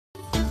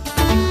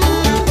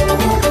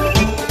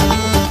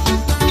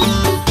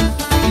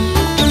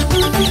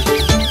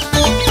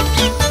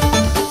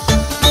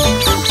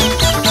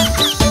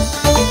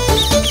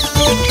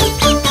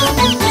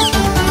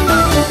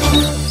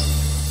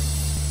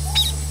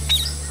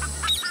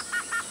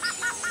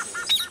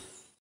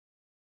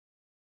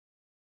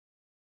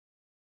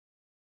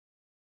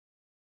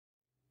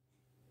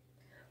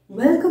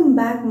Welcome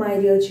back,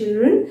 my dear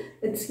children.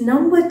 It's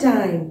number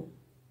time.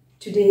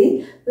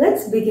 Today,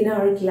 let's begin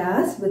our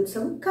class with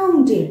some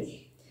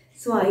counting.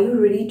 So, are you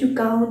ready to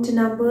count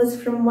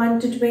numbers from 1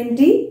 to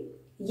 20?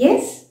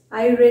 Yes?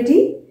 Are you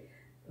ready?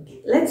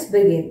 Okay, let's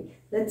begin.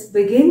 Let's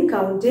begin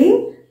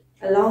counting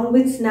along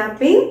with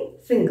snapping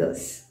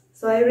fingers.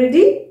 So, are you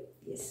ready?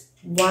 Yes.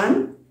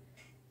 1,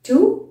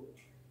 2,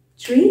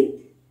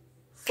 3,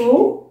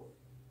 4,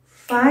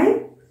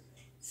 5,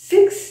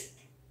 6,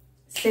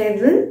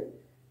 7,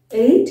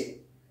 8,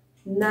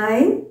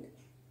 9,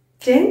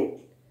 10,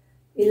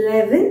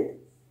 11,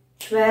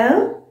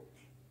 12,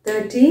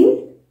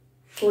 13,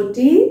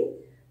 14,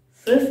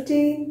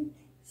 15,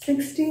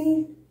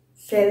 16,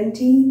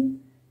 17,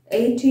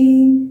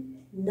 18,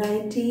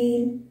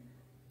 19,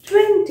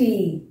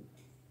 20.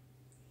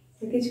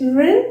 Okay,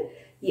 children?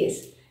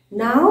 Yes.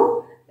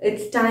 Now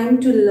it's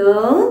time to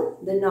learn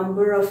the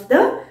number of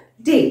the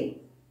day.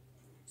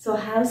 So I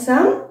have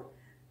some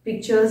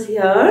pictures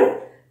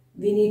here.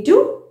 We need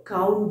to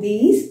count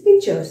these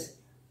pictures.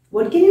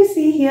 What can you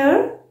see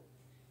here?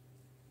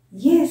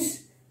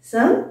 Yes,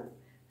 some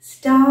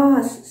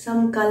stars,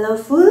 some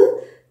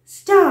colorful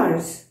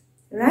stars,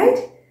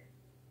 right?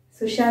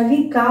 So shall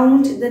we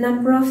count the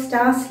number of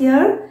stars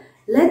here?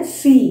 Let's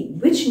see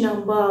which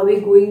number are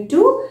we going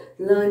to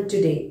learn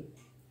today.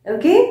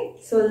 Okay,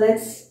 so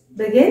let's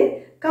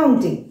begin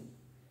counting.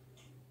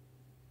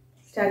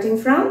 Starting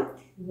from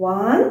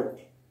 1,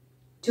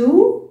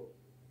 2,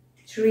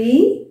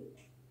 3,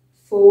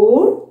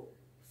 4,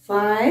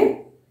 5,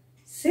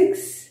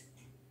 6,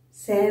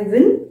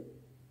 7,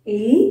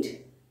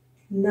 8,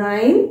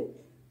 9,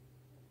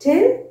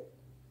 10,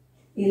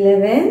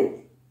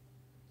 11,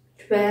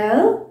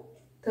 12,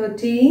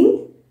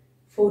 13,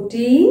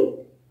 14,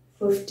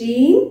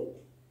 15,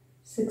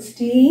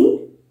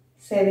 16,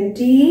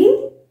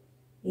 17,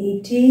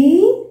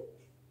 18,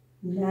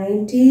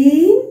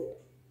 19,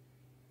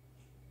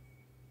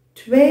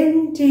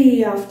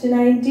 20. After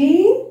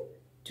 19,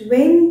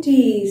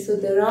 20. So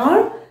there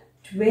are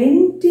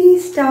 20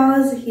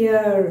 stars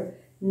here.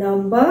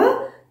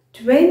 Number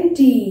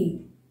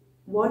 20.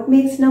 What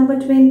makes number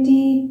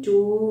 20?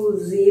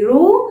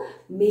 20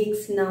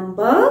 makes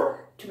number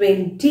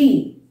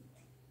 20.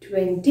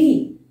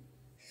 20.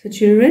 So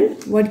children,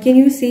 what can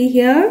you see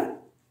here?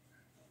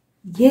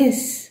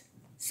 Yes,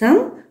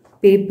 some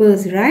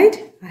papers,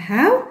 right? I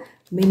have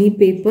many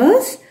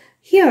papers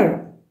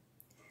here.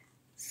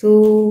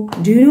 So,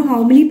 do you know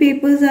how many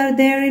papers are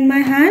there in my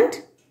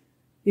hand?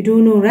 You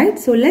don't know, right?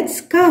 So,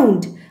 let's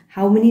count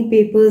how many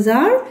papers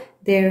are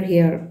there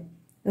here.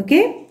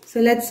 Okay? So,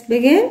 let's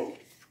begin.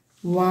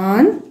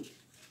 1,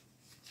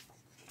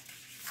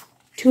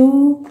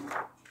 2,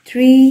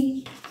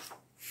 3,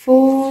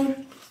 4,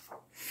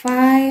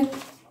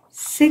 5,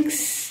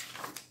 6,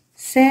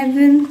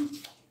 7,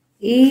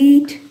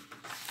 8,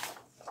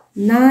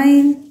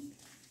 9,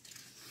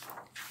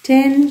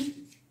 10.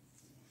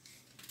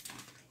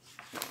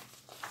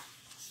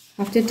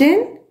 After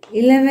 10,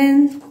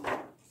 11,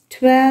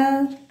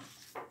 12,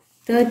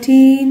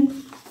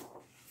 13,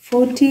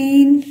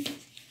 14,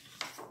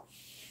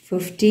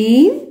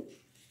 15,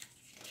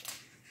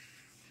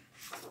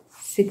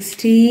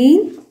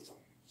 16,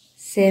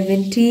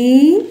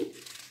 17,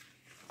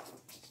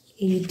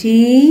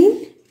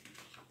 18,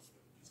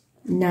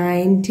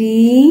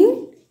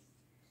 19,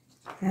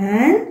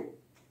 and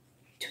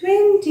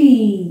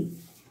 20.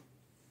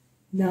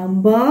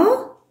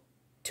 Number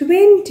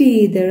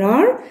 20. There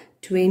are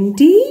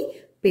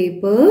 20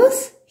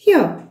 papers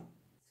here.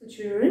 So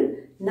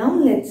children, now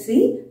let's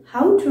see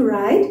how to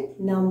write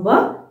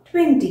number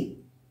 20.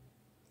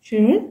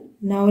 Children,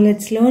 now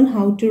let's learn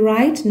how to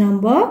write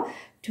number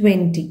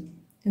 20.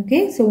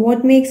 Okay, so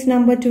what makes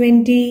number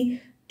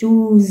 20?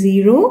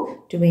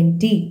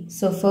 20.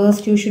 So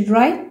first you should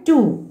write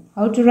 2.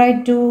 How to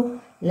write 2?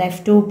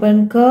 Left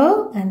open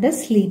curve and a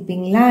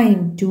sleeping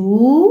line.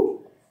 2,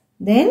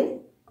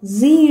 then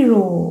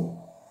 0.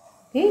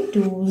 Okay,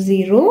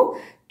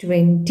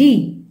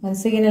 20.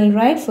 Once again I'll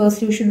write.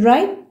 First you should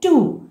write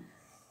 2.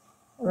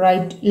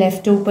 Right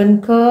left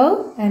open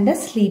curve and a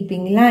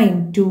sleeping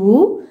line.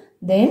 2,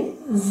 then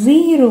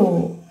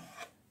 0.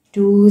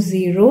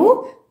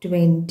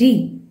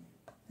 20.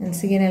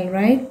 Once again I'll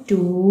write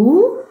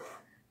 2,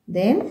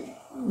 then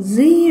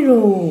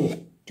 0.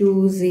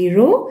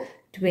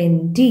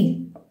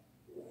 20.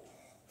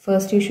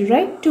 First you should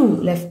write 2.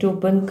 Left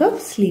open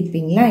curve,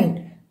 sleeping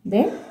line.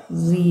 Then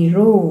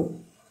 0.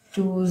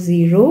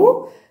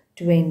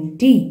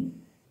 20.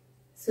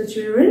 So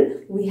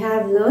children, we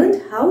have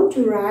learned how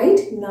to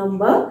write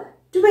number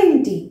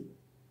 20.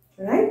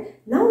 Right?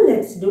 Now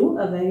let's do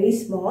a very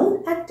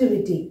small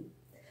activity.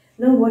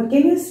 Now what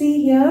can you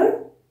see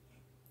here?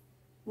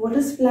 What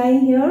is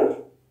flying here?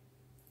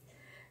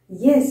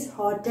 Yes,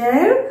 hot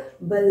air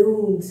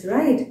balloons,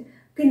 right?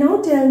 Okay,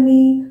 now tell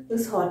me,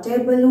 is hot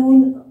air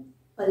balloon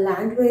a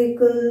land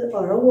vehicle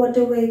or a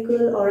water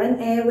vehicle or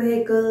an air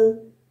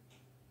vehicle?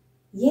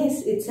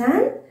 Yes, it's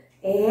an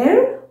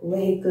air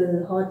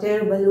vehicle. Hot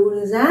air balloon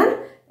is an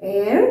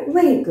air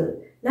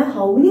vehicle. Now,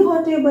 how many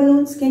hot air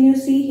balloons can you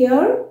see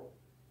here?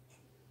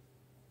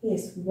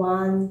 Yes,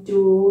 1,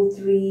 2,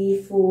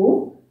 3,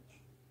 4,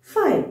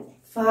 5.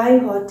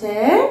 5 hot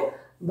air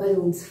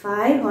balloons.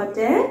 5 hot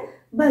air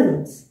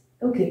balloons.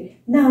 Okay,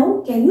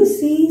 now can you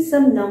see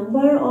some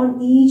number on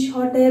each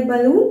hot air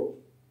balloon?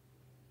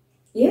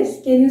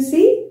 Yes, can you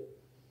see?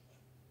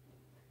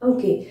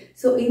 Okay,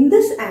 so in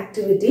this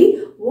activity,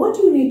 what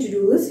you need to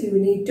do is you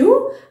need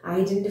to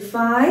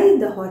identify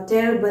the hot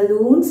air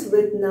balloons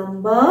with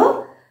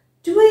number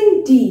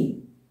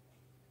 20.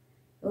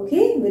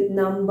 Okay, with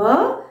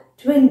number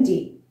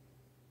 20.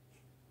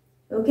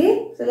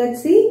 Okay, so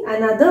let's see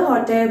another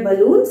hot air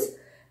balloons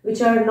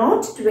which are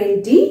not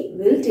 20.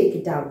 We'll take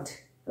it out.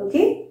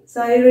 Okay,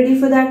 so are you ready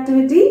for the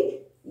activity?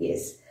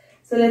 Yes.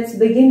 So let's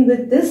begin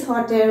with this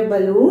hot air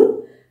balloon.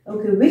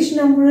 Okay, which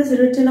number is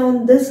written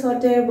on this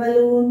hot air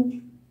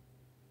balloon?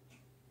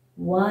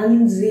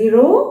 10.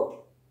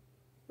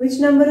 Which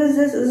number is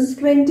this? Is this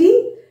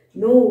 20?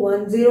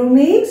 No, 10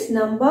 makes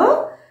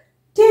number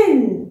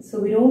 10.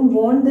 So we don't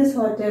want this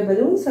hot air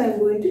balloon. So I'm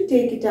going to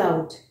take it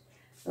out.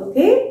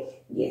 Okay.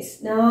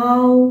 Yes.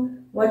 Now,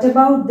 what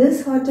about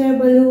this hot air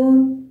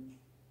balloon?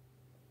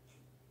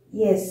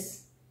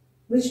 Yes.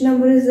 Which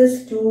number is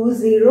this?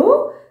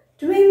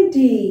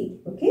 20.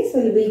 Okay. So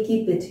we'll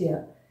keep it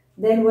here.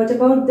 Then what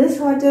about this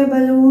hot air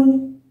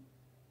balloon?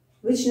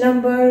 Which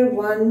number?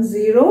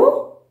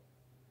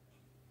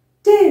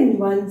 10.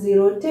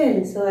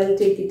 10. So I'll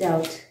take it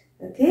out.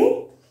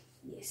 Okay.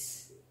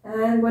 Yes.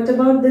 And what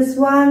about this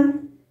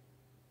one?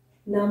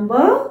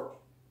 Number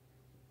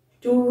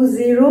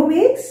 20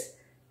 makes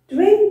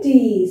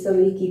 20. So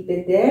we'll keep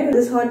it there.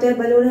 This hot air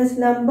balloon has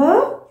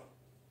number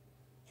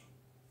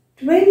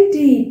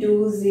 20.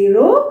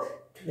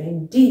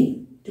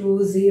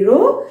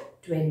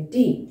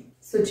 20.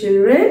 So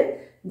children,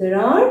 there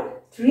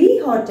are 3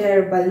 hot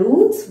air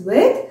balloons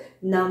with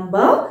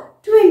number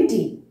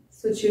 20.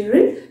 So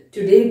children,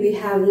 today we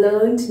have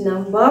learnt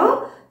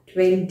number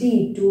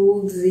 20.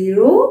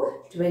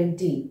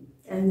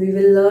 And we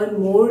will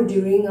learn more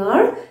during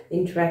our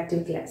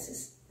interactive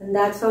classes. And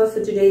that's all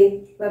for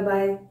today.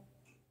 Bye-bye.